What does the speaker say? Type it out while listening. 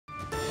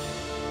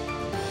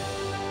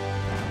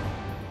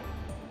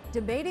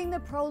Debating the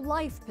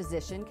pro-life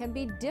position can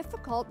be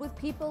difficult with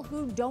people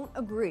who don't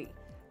agree.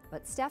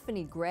 But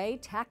Stephanie Gray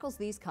tackles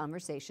these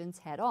conversations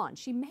head on.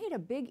 She made a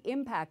big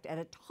impact at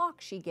a talk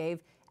she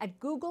gave at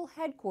Google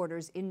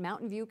headquarters in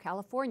Mountain View,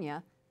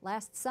 California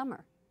last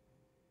summer.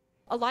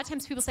 A lot of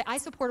times people say, I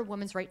support a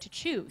woman's right to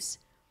choose.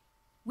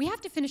 We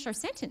have to finish our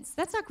sentence.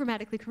 That's not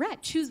grammatically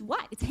correct. Choose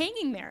what? It's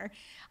hanging there.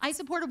 I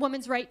support a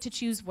woman's right to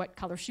choose what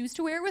color shoes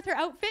to wear with her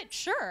outfit?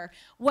 Sure.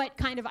 What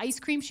kind of ice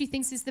cream she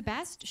thinks is the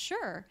best?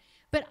 Sure.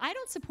 But I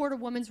don't support a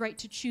woman's right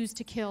to choose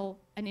to kill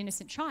an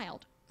innocent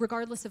child,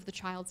 regardless of the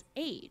child's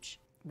age.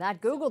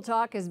 That Google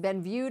talk has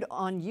been viewed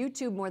on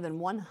YouTube more than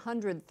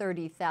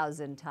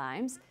 130,000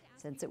 times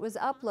since it was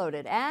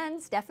uploaded.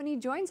 And Stephanie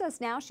joins us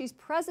now. She's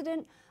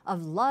president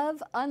of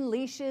Love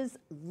Unleashes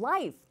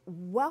Life.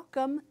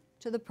 Welcome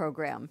to the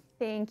program.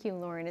 Thank you,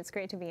 Lauren. It's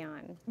great to be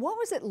on. What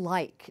was it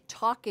like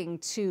talking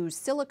to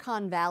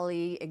Silicon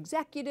Valley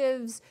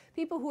executives,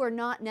 people who are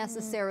not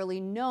necessarily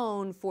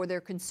known for their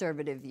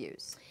conservative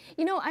views?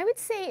 You know, I would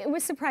say it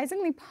was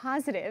surprisingly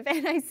positive,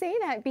 and I say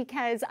that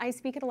because I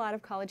speak at a lot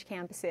of college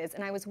campuses,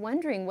 and I was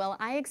wondering, will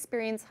I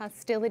experience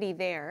hostility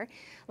there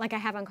like I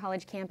have on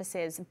college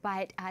campuses?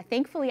 But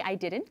thankfully I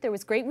didn't. There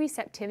was great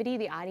receptivity.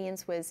 The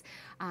audience was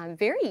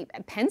very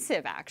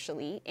pensive,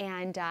 actually,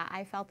 and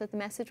I felt that the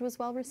message was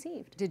well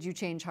received. Did you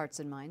change hearts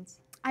and minds?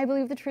 I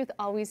believe the truth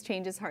always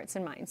changes hearts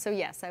and minds. So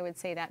yes, I would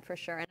say that for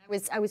sure. And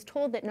I was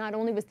told that not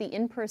only was the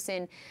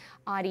in-person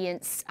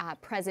audience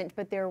present,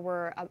 but there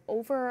were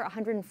over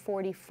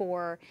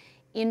 144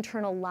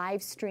 internal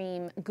live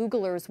stream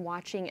Googlers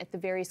watching at the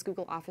various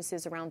Google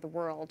offices around the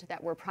world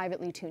that were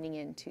privately tuning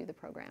in to the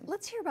program.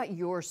 Let's hear about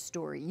your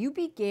story. You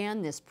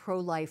began this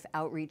pro-life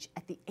outreach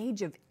at the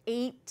age of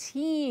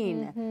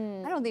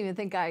 18. I don't even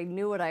think I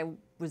knew what I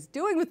was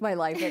doing with my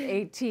life at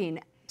 18.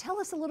 Tell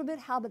us a little bit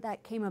how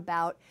that came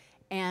about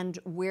and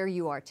where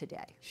you are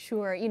today.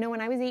 Sure. You know,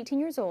 when I was 18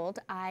 years old,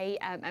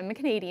 I'm a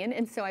Canadian,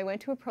 and so I went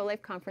to a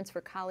pro-life conference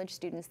for college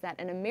students that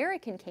an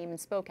American came and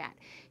spoke at.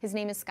 His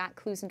name is Scott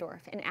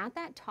Klusendorf, and at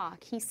that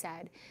talk he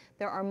said,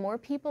 there are more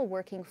people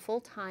working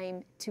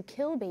full-time to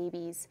kill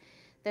babies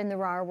than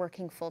there are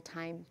working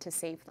full-time to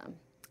save them.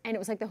 And it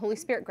was like the Holy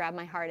Spirit grabbed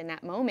my heart in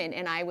that moment,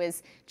 and I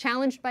was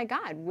challenged by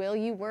God. Will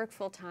you work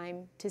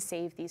full-time to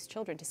save these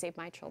children, to save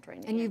my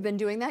children? And you've been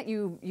doing that?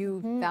 You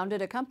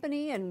founded a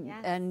company and,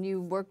 Yes. and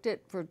you worked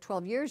it for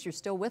 12 years. You're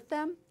still with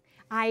them?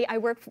 I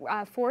worked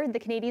for the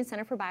Canadian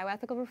Centre for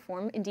Bioethical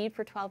Reform, indeed,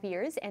 for 12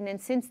 years. And then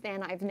since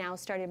then, I've now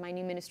started my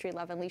new ministry,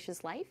 Love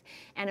Unleashes Life.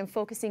 And I'm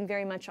focusing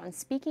very much on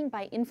speaking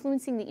by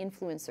influencing the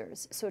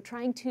influencers. So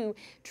trying to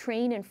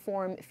train and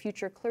form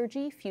future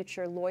clergy,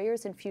 future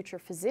lawyers, and future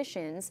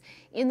physicians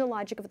in the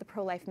logic of the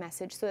pro-life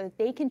message so that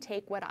they can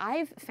take what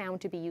I've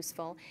found to be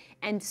useful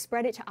and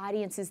spread it to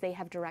audiences they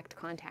have direct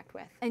contact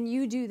with. And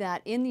you do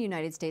that in the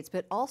United States,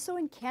 but also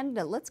in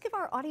Canada. Let's give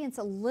our audience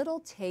a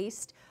little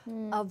taste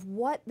of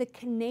what the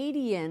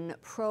Canadian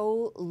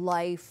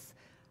pro-life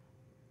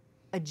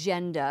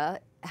agenda,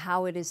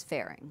 how it is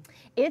faring.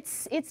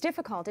 It's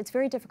difficult. It's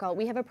very difficult.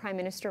 We have a prime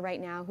minister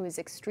right now who is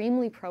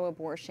extremely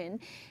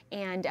pro-abortion,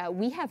 and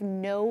we have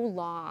no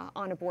law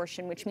on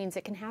abortion, which means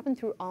it can happen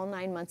through all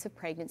 9 months of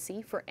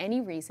pregnancy for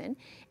any reason,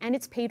 and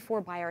it's paid for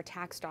by our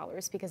tax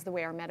dollars because of the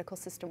way our medical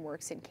system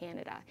works in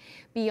Canada.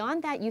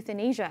 Beyond that,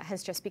 euthanasia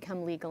has just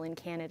become legal in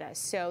Canada.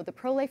 So the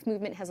pro-life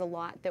movement has a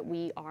lot that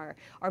we are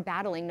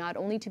battling, not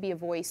only to be a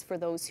voice for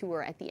those who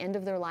are at the end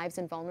of their lives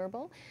and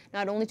vulnerable,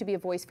 not only to be a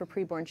voice for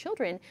preborn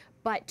children,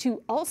 but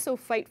to also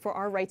fight for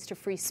our rights to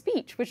free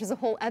speech, which is a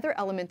whole other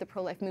element the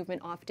pro-life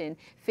movement often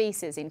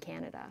faces in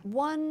Canada.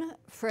 One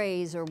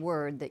phrase or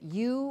word that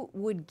you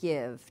would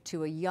give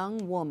to a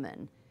young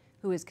woman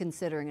who is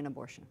considering an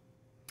abortion?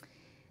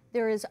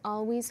 There is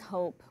always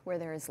hope where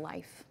there is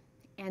life,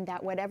 and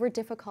that whatever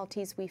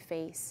difficulties we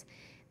face,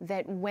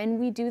 that when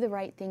we do the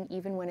right thing,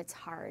 even when it's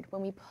hard,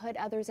 when we put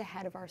others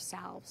ahead of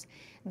ourselves,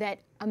 that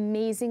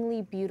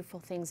amazingly beautiful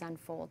things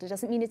unfold. It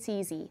doesn't mean it's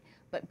easy,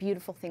 but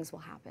beautiful things will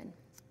happen.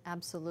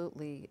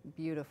 Absolutely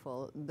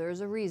beautiful.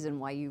 There's a reason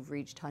why you've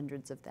reached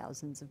hundreds of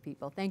thousands of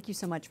people. Thank you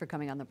so much for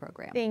coming on the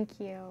program.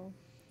 Thank you.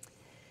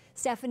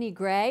 Stephanie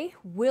Gray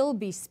will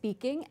be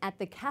speaking at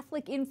the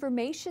Catholic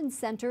Information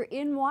Center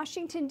in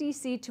Washington,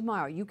 D.C.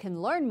 tomorrow. You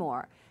can learn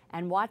more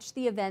and watch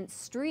the event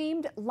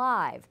streamed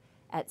live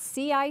at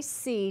cicdc.org.